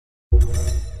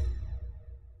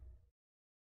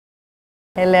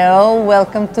Hello,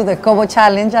 welcome to the CoBo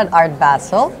Challenge at Art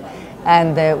Basel.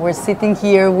 And we're sitting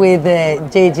here with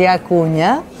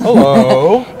JJ.Acuna.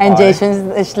 Hello. And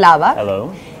Jason Schlabach.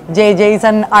 Hello. JJ is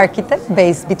an architect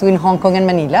based between Hong Kong and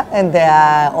Manila, and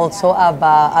also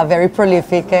a very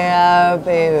prolific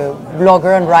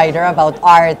blogger and writer about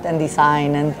art and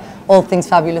design and all things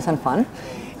fabulous and fun.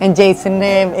 And Jason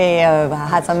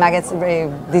has a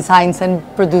magazine, designs and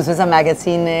produces a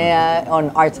magazine on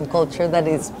arts and culture that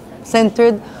is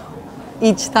centered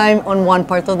each time on one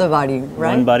part of the body, right?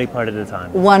 One body part at a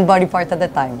time. One body part at a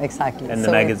time, exactly. And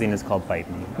the magazine is called Bite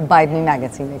Me. Bite Me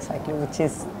magazine, exactly, which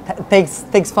is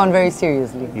takes fun very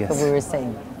seriously. Yes. So we were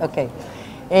saying, okay.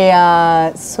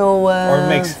 Or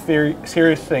makes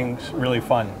serious things really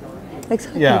fun.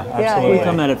 Exactly. Yeah, absolutely. We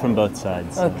come at it from both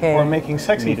sides. Okay. Or making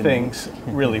sexy things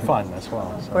really fun as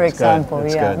well. So For example,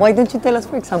 it's yeah. good. Why don't you tell us,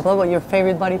 for example, about your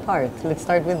favorite body part? Let's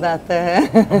start with that.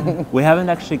 We haven't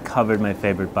actually covered my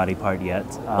favorite body part yet.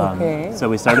 Okay. So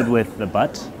we started with the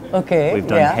butt. Okay. We've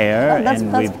done hair,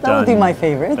 and we've that done would be my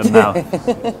favorite. the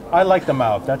mouth. I like the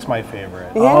mouth. That's my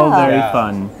favorite. Yeah. All very Yeah.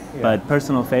 fun. Yeah. But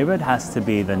personal favorite has to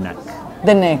be the neck.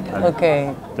 The neck,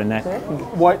 okay. The neck.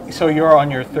 What? So you're on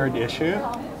your third issue?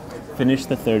 Finished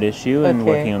the third issue and Okay.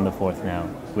 working on the fourth now,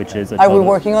 which is a Are we total-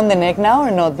 working on the neck now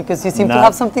or not? Because you seem to Not-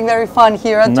 have something very fun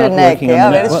here at your not neck. working on Yeah,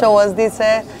 the neck. let's show us this.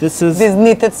 This is this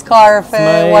knitted scarf.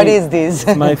 What is this?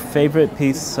 my favorite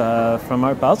piece from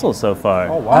Art Basel so far.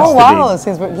 Oh, wow. Has Oh to wow! be.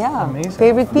 Since we're, yeah, Amazing.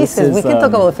 favorite This pieces. We is, can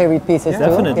talk about favorite pieces too.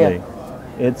 Definitely.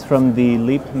 Yeah. It's from the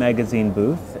Leap magazine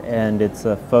booth, and it's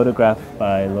a photograph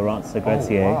by Laurent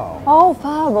Segretier. Wow. Oh,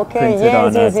 fab. Okay. Printed Yes,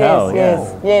 on yes, a towel, yes,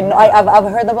 yes. Yeah. No,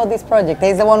 I've heard about this project.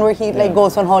 It's the one where he like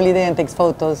goes on holiday and takes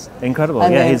photos. Incredible.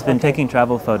 And Yeah, then- he's been okay. taking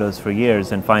travel photos for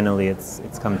years, and finally it's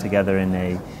come together in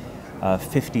a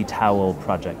 50 towel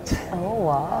project. Oh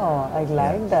wow! I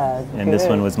like that. And this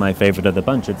Good. one was my favorite of the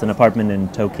bunch. It's an apartment in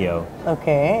Tokyo,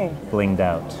 Okay. blinged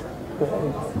out.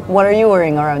 What are you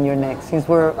wearing around your neck? Since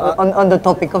we're on the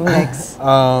topic of necks.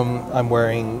 I'm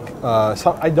wearing.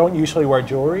 I don't usually wear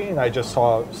jewelry, and I just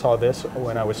saw this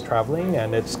when I was traveling,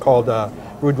 and it's called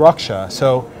Rudraksha.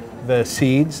 So the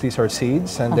seeds. These are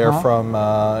seeds, and they're from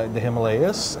the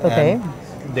Himalayas. Okay.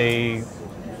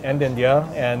 And India,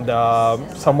 and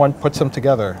someone puts them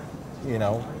together, you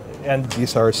know. And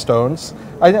these are stones.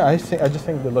 I just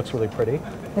think it looks really pretty.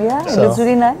 Yeah, it So, looks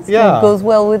really nice. yeah. It goes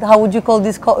well with. How would you call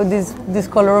this this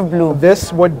color of blue?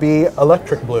 This would be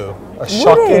electric blue, a Would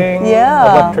shocking it?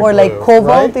 Yeah, electric or like blue, cobalt.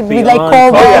 right? It'd be like Beyond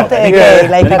cobalt. cobalt. Okay,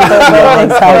 Yeah. like a cobalt.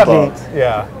 Exactly.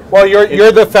 Yeah. Well,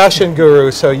 you're the fashion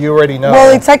guru, so you already know.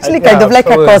 Well, it's actually kind Yeah, of like a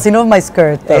absolutely. cousin of my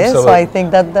skirt. So Absolutely. I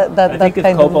think that I think if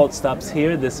kind cobalt stops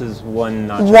here, this is one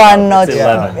notch. one above. notch It's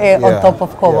 11. on Yeah. top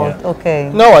of cobalt. Yeah.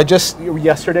 Okay. No,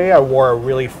 yesterday I wore a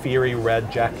really fiery red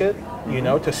jacket, you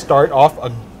know, to start off a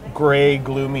gray,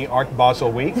 gloomy Art Basel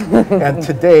week. And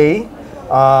today,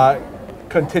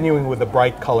 continuing with the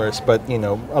bright colors, but you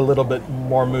know, a little bit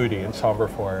more moody and somber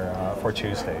for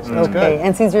Tuesday. So it's Okay. good.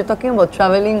 And since you're talking about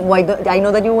traveling, I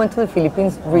know that you went to the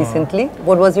Philippines recently.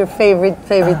 What was your favorite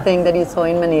thing that you saw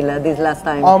in Manila this last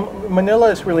time? Manila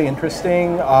is really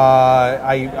interesting.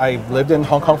 I lived in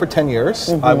Hong Kong for 10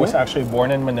 years. I was actually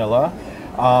born in Manila.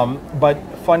 But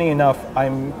funny enough,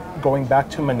 I'm going back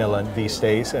to Manila these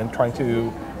days and trying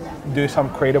to do some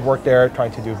creative work there,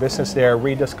 trying to do business there,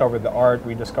 rediscover the art,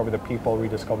 rediscover the people,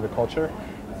 rediscover the culture.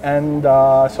 And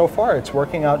so far, it's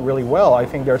working out really well. I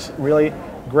think there's really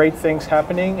great things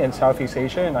happening in Southeast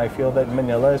Asia, and I feel that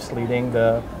Manila is leading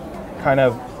the kind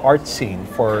of art scene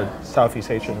for Southeast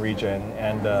Asian region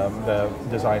and the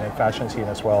design and fashion scene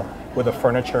as well, with the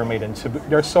furniture made in Cebu.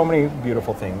 There's so many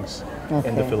beautiful things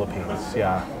in the Philippines.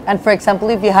 Yeah. And for example,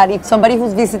 if somebody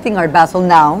who's visiting Art Basel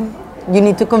now, you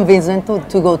need to convince them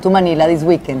to go to Manila this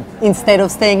weekend instead of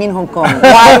staying in Hong Kong.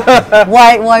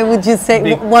 Why would you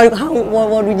say?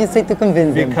 What would you say to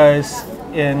convince them? Because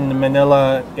in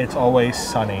Manila, it's always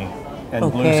sunny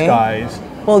and blue Okay. skies.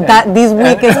 Well, this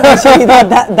week especially,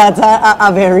 that's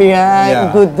a very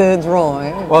Yeah. good draw.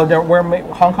 Eh? Well,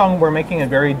 Hong Kong, we're making it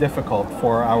very difficult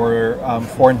for our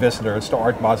foreign visitors to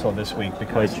Art Basel this week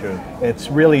because Quite true.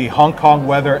 it's really Hong Kong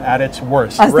weather at its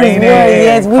worst. As this Rainy, year,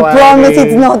 yes, we cloudy. promise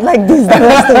it's not like this the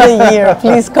rest of the year.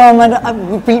 Please come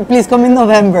please come in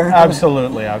November.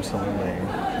 Absolutely, absolutely.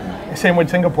 Same with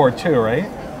Singapore too, right?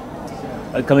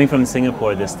 Coming from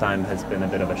Singapore this time has been a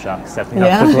bit of a shock, stepping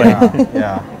Yeah. off the plane.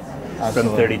 Yeah. From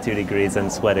Absolutely. 32 degrees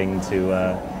and sweating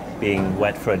to being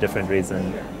wet for a different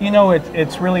reason. You know,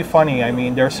 it's really funny. I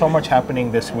mean, there's so much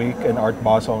happening this week in Art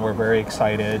Basel, and we're very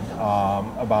excited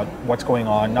about what's going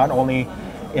on, not only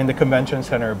in the convention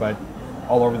center, but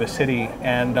all over the city.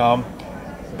 And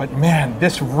But man,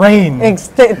 this rain. It's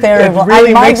terrible. It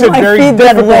really makes it very feet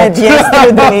got wet difficult.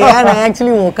 yesterday, and I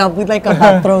actually woke up with like a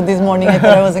back throat this morning. I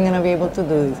thought I wasn't gonna be able to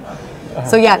do this.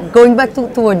 So yeah, going back to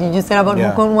what you just said about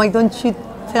Hong Kong, why don't you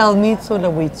tell me so that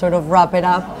we sort of wrap it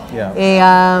up?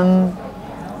 A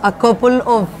couple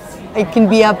of, it can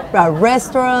be a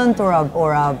restaurant or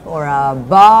a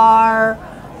bar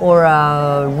or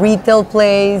a retail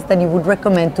place that you would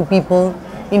recommend to people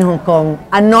in Hong Kong,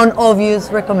 a non-obvious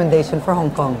recommendation for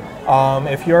Hong Kong.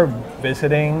 If you're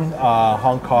visiting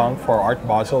Hong Kong for Art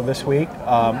Basel this week,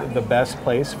 the best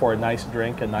place for a nice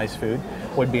drink and nice food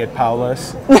would be at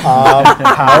Paola's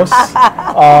house.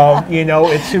 You know,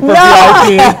 it's super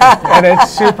VIP and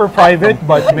it's super private,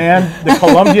 but man, the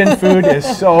Colombian food is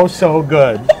so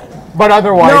good. But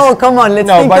otherwise, no, come on, let's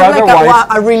think of like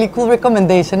a really cool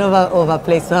recommendation of a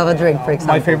place to have a drink, for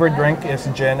example. My favorite drink is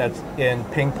gin in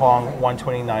Ping Pong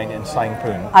 129 in Sai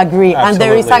Poon. Agree. Absolutely. And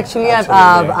there is actually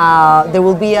there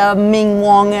will be a Ming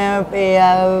Wong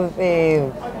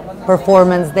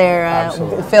performance there,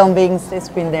 film being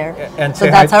screened there. And so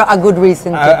that's a good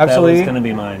reason. Absolutely. That was going to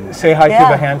be mine. Say hi to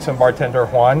the handsome bartender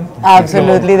Juan.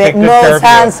 Absolutely, the most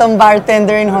handsome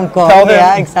bartender in Hong Kong. Tell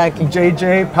them exactly.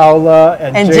 JJ, Paola,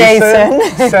 and Jason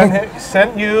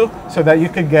sent you so that you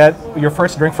could get your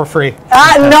first drink for free.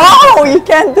 No, you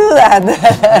can't do that.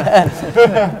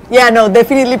 Yeah, no,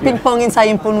 definitely Ping Pong in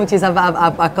Sai Poon, which is a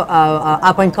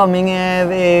up and coming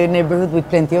neighborhood with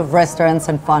plenty of restaurants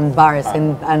and fun bars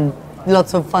and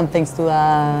lots of fun things to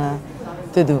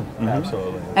do.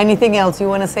 Absolutely. Anything else you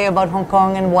want to say about Hong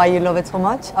Kong and why you love it so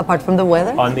much, apart from the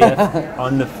weather? On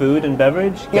the food and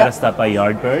beverage, gotta stop by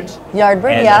Yardbird.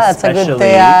 Yardbird, that's a good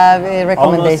recommendation.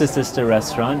 Almost a sister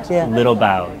restaurant, Little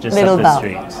Bao, just up the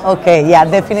street. Okay, yeah,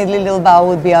 definitely Little Bao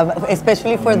would be,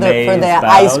 especially for the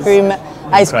ice cream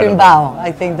bao.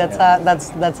 I think that's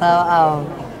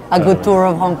a good tour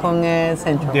of Hong Kong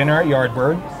Central. Dinner at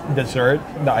Yardbird, dessert,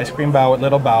 the ice cream bao at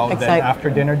Little Bao, then after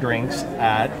dinner drinks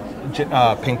at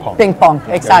Ping Pong. Ping Pong,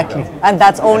 exactly. And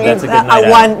that's only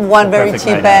one very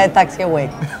cheap taxi away.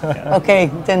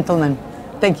 Okay, gentlemen,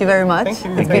 thank you very much. Thank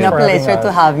you. It's been a pleasure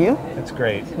to have you. It's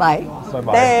great. Bye.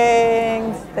 Bye-bye.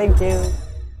 Thanks. Thank you.